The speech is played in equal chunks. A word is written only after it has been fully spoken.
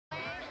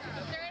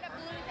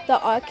The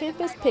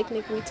all-campus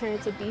picnic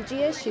returned to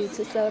BGSU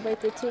to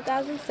celebrate the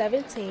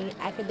 2017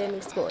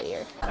 academic school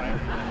year.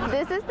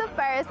 This is the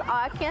first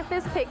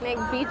all-campus picnic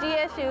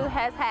BGSU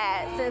has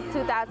had since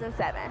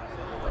 2007.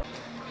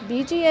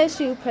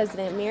 BGSU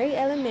President Mary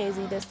Ellen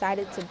Mazie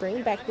decided to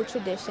bring back the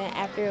tradition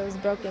after it was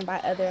broken by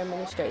other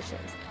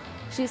administrations.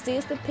 She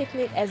sees the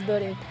picnic as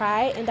building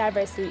pride and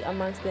diversity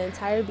amongst the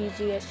entire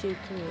BGSU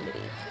community.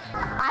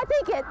 I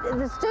think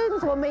the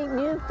students will meet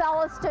new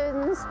fellow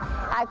students.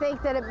 I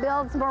think that it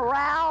builds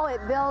morale, it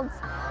builds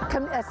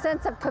a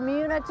sense of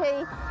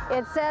community.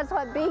 It says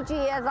what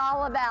BG is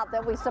all about,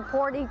 that we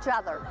support each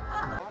other.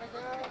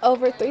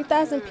 Over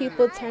 3,000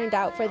 people turned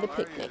out for the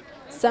picnic.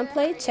 Some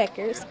played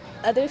checkers,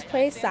 others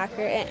played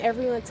soccer, and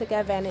everyone took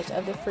advantage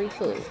of the free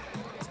food.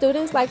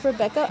 Students like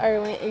Rebecca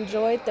Irwin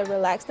enjoyed the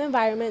relaxed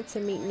environment to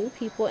meet new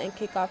people and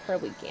kick off her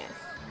weekend.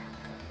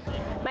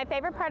 My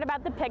favorite part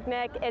about the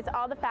picnic is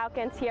all the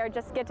Falcons here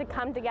just get to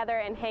come together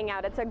and hang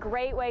out. It's a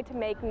great way to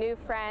make new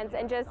friends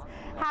and just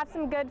have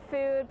some good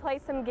food,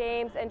 play some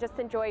games, and just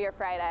enjoy your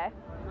Friday.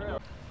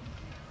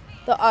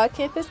 The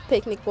all-campus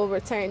picnic will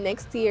return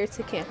next year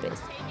to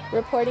campus.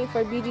 Reporting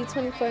for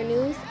BG24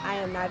 News, I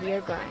am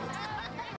Navier Grimes.